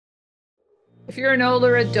If you're an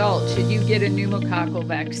older adult, should you get a pneumococcal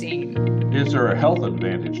vaccine? Is there a health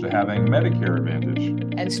advantage to having Medicare Advantage?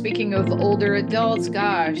 And speaking of older adults,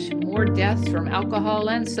 gosh, more deaths from alcohol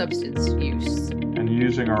and substance use. And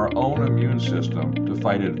using our own immune system to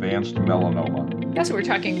fight advanced melanoma. That's what we're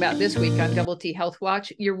talking about this week on Double T Health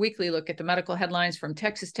Watch, your weekly look at the medical headlines from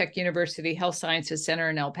Texas Tech University Health Sciences Center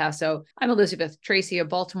in El Paso. I'm Elizabeth Tracy, a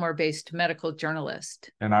Baltimore-based medical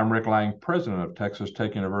journalist. And I'm Rick Lang, president of Texas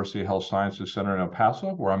Tech University Health Sciences Center in El Paso,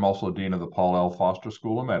 where I'm also dean of the Paul L. Foster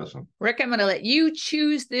School of Medicine. Rick, I'm going to let you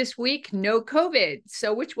choose this week. No COVID.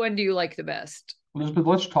 So which one do you like the best? Elizabeth,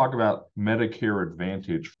 let's talk about Medicare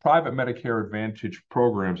Advantage. Private Medicare Advantage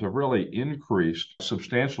programs have really increased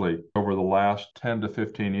substantially over the last 10 to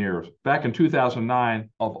 15 years. Back in 2009,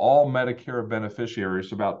 of all Medicare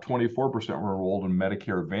beneficiaries, about 24% were enrolled in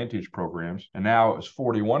Medicare Advantage programs, and now it's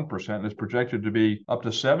 41% and is projected to be up to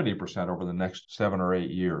 70% over the next 7 or 8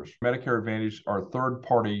 years. Medicare Advantage are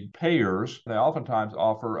third-party payers. They oftentimes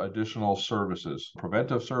offer additional services,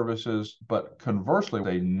 preventive services, but conversely,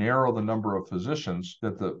 they narrow the number of physicians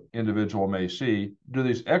that the individual may see. Do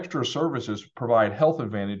these extra services provide health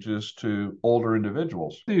advantages to older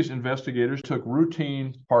individuals? These investigators took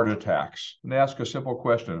routine heart attacks and asked a simple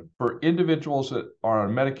question. For individuals that are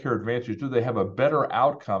on Medicare Advantage, do they have a better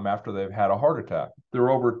outcome after they've had a heart attack? There were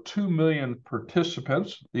over 2 million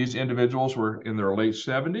participants. These individuals were in their late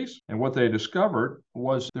 70s, and what they discovered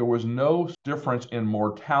was there was no difference in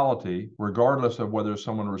mortality, regardless of whether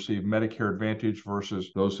someone received Medicare Advantage versus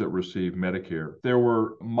those that received Medicare. There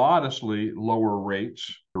were modestly lower rates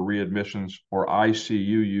for readmissions or ICU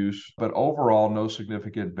use, but overall, no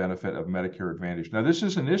significant benefit of Medicare Advantage. Now, this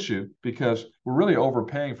is an issue because we're really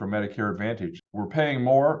overpaying for Medicare Advantage. We're paying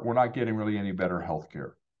more, we're not getting really any better health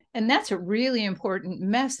care. And that's a really important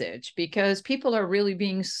message because people are really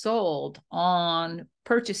being sold on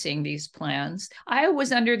purchasing these plans. I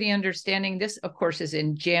was under the understanding, this of course is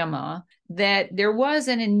in JAMA, that there was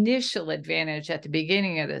an initial advantage at the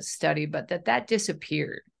beginning of this study, but that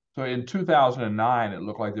disappeared. So in 2009, it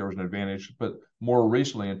looked like there was an advantage, but more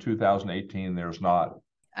recently in 2018, there's not.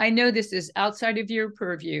 I know this is outside of your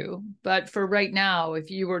purview, but for right now, if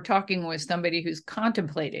you were talking with somebody who's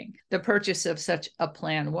contemplating the purchase of such a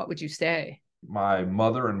plan, what would you say? My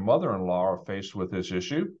mother and mother-in-law are faced with this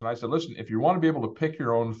issue. And I said, listen, if you want to be able to pick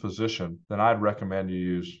your own physician, then I'd recommend you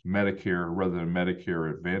use Medicare rather than Medicare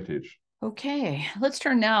Advantage. Okay, let's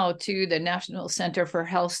turn now to the National Center for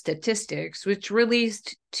Health Statistics, which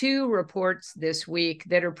released 2 reports this week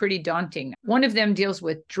that are pretty daunting. One of them deals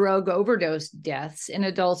with drug overdose deaths in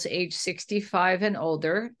adults age 65 and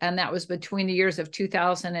older, and that was between the years of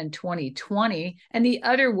 2000 and 2020. And the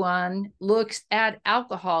other one looks at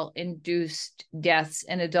alcohol-induced deaths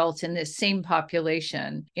in adults in this same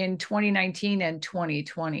population in 2019 and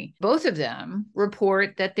 2020. Both of them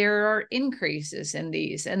report that there are increases in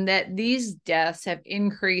these and that these deaths have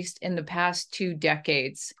increased in the past 2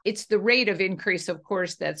 decades. It's the rate of increase, of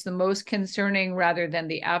course, that's the most concerning rather than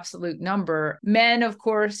the absolute number. Men, of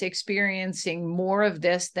course, experiencing more of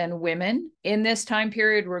this than women. In this time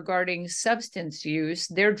period regarding substance use,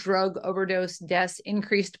 their drug overdose deaths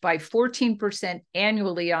increased by 14%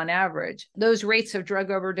 annually on average. Those rates of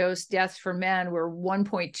drug overdose deaths for men were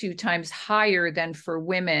 1.2 times higher than for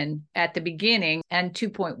women at the beginning and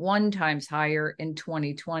 2.1 times higher in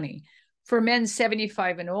 2020. For men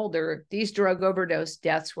 75 and older, these drug overdose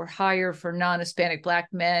deaths were higher for non-Hispanic Black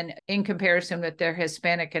men in comparison with their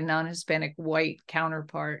Hispanic and non-Hispanic white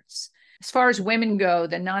counterparts. As far as women go,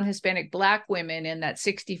 the non-Hispanic Black women in that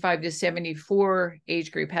 65 to 74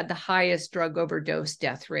 age group had the highest drug overdose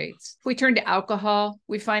death rates. If we turn to alcohol,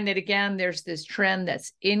 we find that again, there's this trend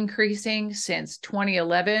that's increasing since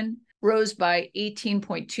 2011. Rose by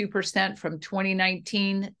 18.2% from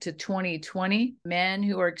 2019 to 2020. Men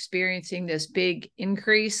who are experiencing this big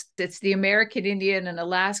increase, it's the American Indian and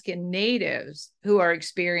Alaskan natives who are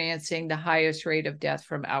experiencing the highest rate of death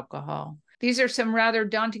from alcohol. These are some rather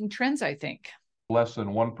daunting trends, I think. Less than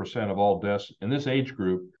 1% of all deaths in this age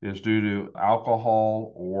group is due to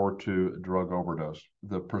alcohol or to drug overdose.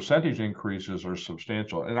 The percentage increases are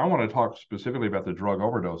substantial. And I want to talk specifically about the drug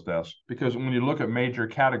overdose deaths, because when you look at major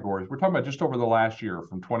categories, we're talking about just over the last year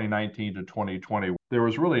from 2019 to 2020, there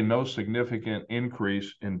was really no significant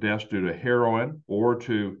increase in deaths due to heroin or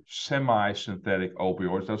to semi-synthetic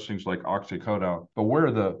opioids. That's things like oxycodone. But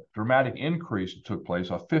where the dramatic increase took place,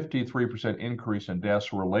 a 53% increase in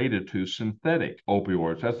deaths related to synthetic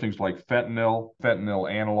opioids. That's things like fentanyl,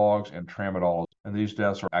 fentanyl analogs, and tramadol. And these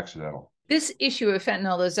deaths are accidental. This issue of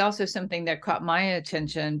fentanyl is also something that caught my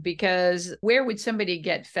attention because where would somebody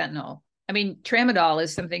get fentanyl? I mean, tramadol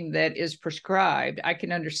is something that is prescribed. I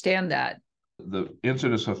can understand that. The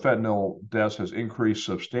incidence of fentanyl deaths has increased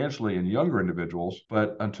substantially in younger individuals,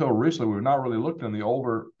 but until recently, we've not really looked in the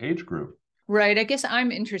older age group. Right. I guess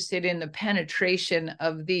I'm interested in the penetration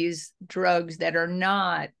of these drugs that are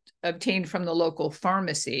not obtained from the local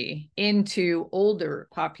pharmacy into older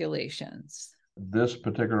populations. This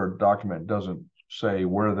particular document doesn't say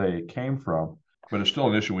where they came from, but it's still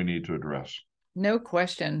an issue we need to address. No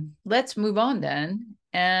question. Let's move on then.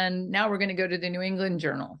 And now we're going to go to the New England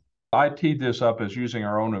Journal. I teed this up as using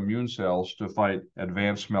our own immune cells to fight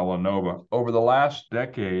advanced melanoma. Over the last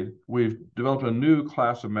decade, we've developed a new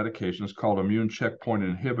class of medications called immune checkpoint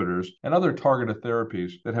inhibitors and other targeted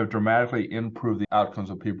therapies that have dramatically improved the outcomes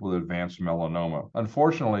of people with advanced melanoma.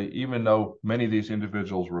 Unfortunately, even though many of these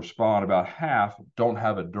individuals respond, about half don't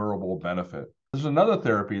have a durable benefit. This is another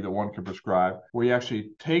therapy that one can prescribe where you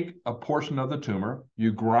actually take a portion of the tumor,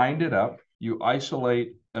 you grind it up, you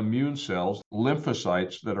isolate immune cells,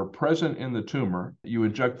 lymphocytes that are present in the tumor. You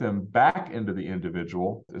inject them back into the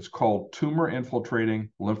individual. It's called tumor infiltrating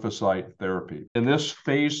lymphocyte therapy. In this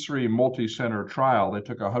phase 3 multi-center trial, they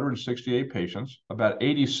took 168 patients, about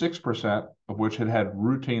 86% of which had had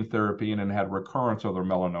routine therapy and had recurrence of their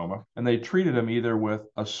melanoma. And they treated them either with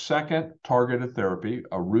a second targeted therapy,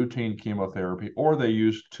 a routine chemotherapy, or they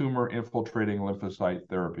used tumor infiltrating lymphocyte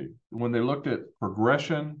therapy. When they looked at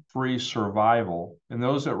progression-free survival, in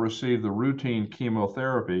those that received the routine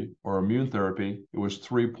chemotherapy or immune therapy, it was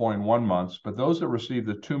 3.1 months. But those that received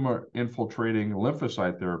the tumor infiltrating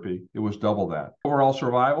lymphocyte therapy, it was double that. Overall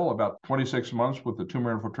survival, about 26 months with the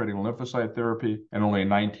tumor infiltrating lymphocyte therapy and only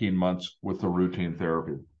 19 months with the routine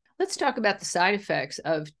therapy. Let's talk about the side effects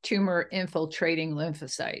of tumor infiltrating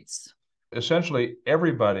lymphocytes. Essentially,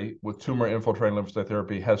 everybody with tumor infiltrating lymphocyte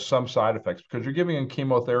therapy has some side effects because you're giving them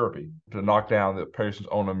chemotherapy to knock down the patient's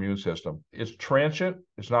own immune system. It's transient,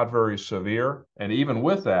 it's not very severe, and even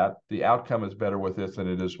with that, the outcome is better with this than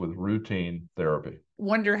it is with routine therapy.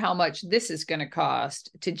 Wonder how much this is going to cost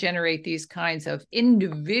to generate these kinds of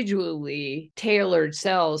individually tailored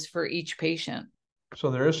cells for each patient. So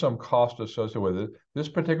there is some cost associated with it. This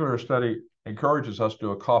particular study encourages us to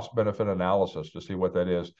do a cost-benefit analysis to see what that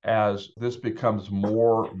is. As this becomes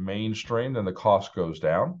more mainstream, then the cost goes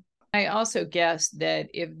down. I also guess that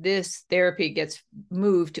if this therapy gets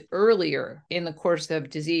moved earlier in the course of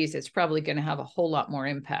disease, it's probably going to have a whole lot more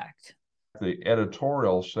impact. The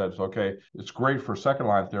editorial says, okay, it's great for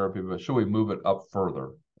second-line therapy, but should we move it up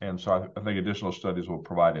further? And so I think additional studies will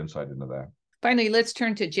provide insight into that. Finally, let's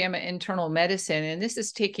turn to JAMA Internal Medicine, and this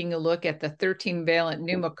is taking a look at the 13-valent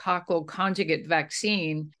pneumococcal conjugate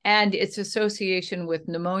vaccine and its association with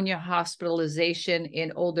pneumonia hospitalization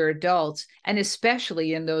in older adults, and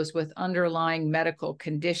especially in those with underlying medical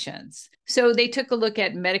conditions. So they took a look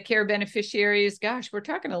at Medicare beneficiaries. Gosh, we're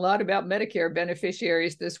talking a lot about Medicare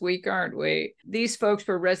beneficiaries this week, aren't we? These folks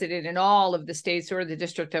were resident in all of the states or the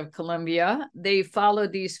District of Columbia. They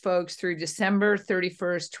followed these folks through December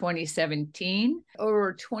 31st, 2017.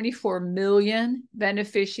 Over 24 million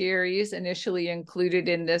beneficiaries initially included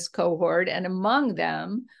in this cohort, and among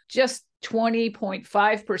them, just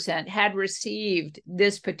 20.5% had received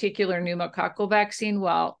this particular pneumococcal vaccine,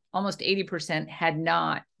 while almost 80% had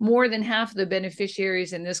not. More than half of the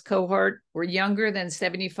beneficiaries in this cohort were younger than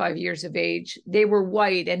 75 years of age. They were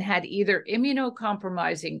white and had either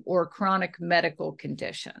immunocompromising or chronic medical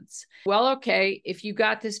conditions. Well, okay, if you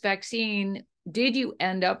got this vaccine, did you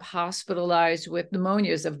end up hospitalized with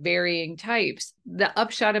pneumonias of varying types? The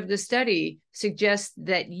upshot of the study suggests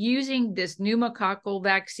that using this pneumococcal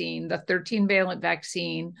vaccine, the 13-valent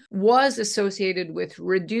vaccine, was associated with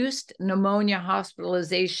reduced pneumonia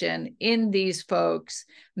hospitalization in these folks,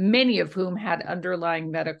 many of whom had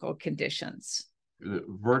underlying medical conditions. The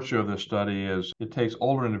virtue of this study is it takes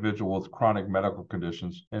older individuals with chronic medical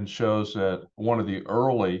conditions and shows that one of the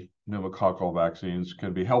early pneumococcal vaccines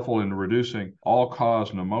can be helpful in reducing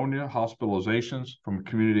all-cause pneumonia, hospitalizations from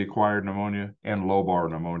community-acquired pneumonia, and lobar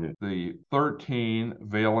pneumonia. The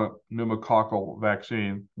 13-valent pneumococcal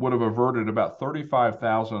vaccine would have averted about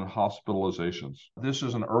 35,000 hospitalizations. This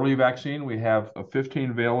is an early vaccine. We have a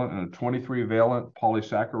 15-valent and a 23-valent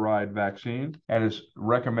polysaccharide vaccine, and it's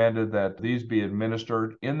recommended that these be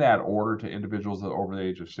administered in that order to individuals that are over the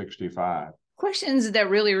age of 65. Questions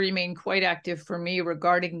that really remain quite active for me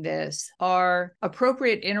regarding this are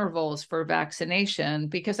appropriate intervals for vaccination,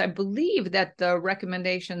 because I believe that the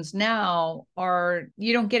recommendations now are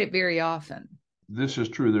you don't get it very often. This is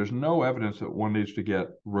true. There's no evidence that one needs to get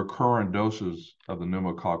recurrent doses of the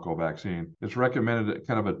pneumococcal vaccine. It's recommended at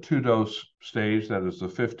kind of a 2-dose stage, that is the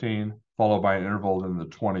 15, followed by an interval in the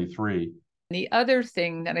 23. The other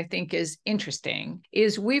thing that I think is interesting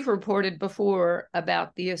is we've reported before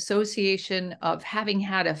about the association of having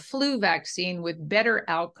had a flu vaccine with better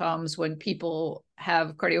outcomes when people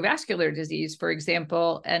have cardiovascular disease, for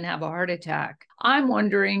example, and have a heart attack. I'm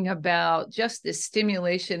wondering about just the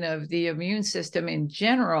stimulation of the immune system in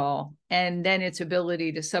general, and then its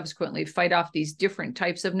ability to subsequently fight off these different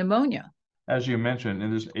types of pneumonia. As you mentioned,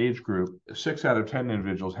 in this age group, 6 out of 10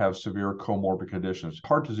 individuals have severe comorbid conditions,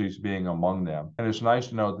 heart disease being among them. And it's nice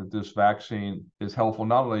to know that this vaccine is helpful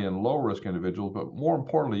not only in low-risk individuals, but more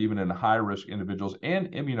importantly, even in high-risk individuals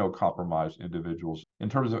and immunocompromised individuals. In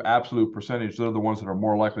terms of absolute percentage, they're the ones that are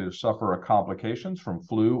more likely to suffer complications from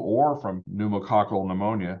flu or from pneumococcal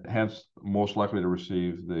pneumonia, hence most likely to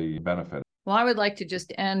receive the benefit. Well, I would like to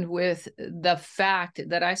just end with the fact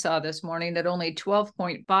that I saw this morning that only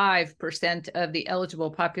 12.5% of the eligible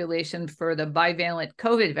population for the bivalent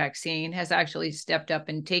COVID vaccine has actually stepped up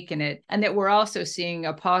and taken it. And that we're also seeing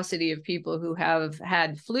a paucity of people who have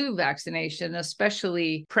had flu vaccination,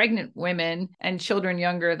 especially pregnant women and children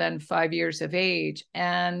younger than 5 years of age.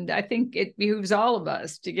 And I think it behooves all of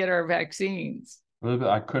us to get our vaccines. Elizabeth,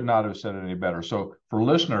 I could not have said it any better. So for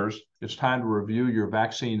listeners, it's time to review your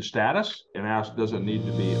vaccine status and ask, does it need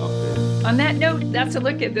to be updated? On that note, that's a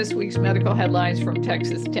look at this week's medical headlines from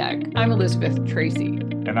Texas Tech. I'm Elizabeth Tracy.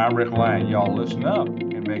 And I'm Rick Lang. Y'all listen up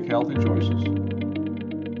and make healthy choices.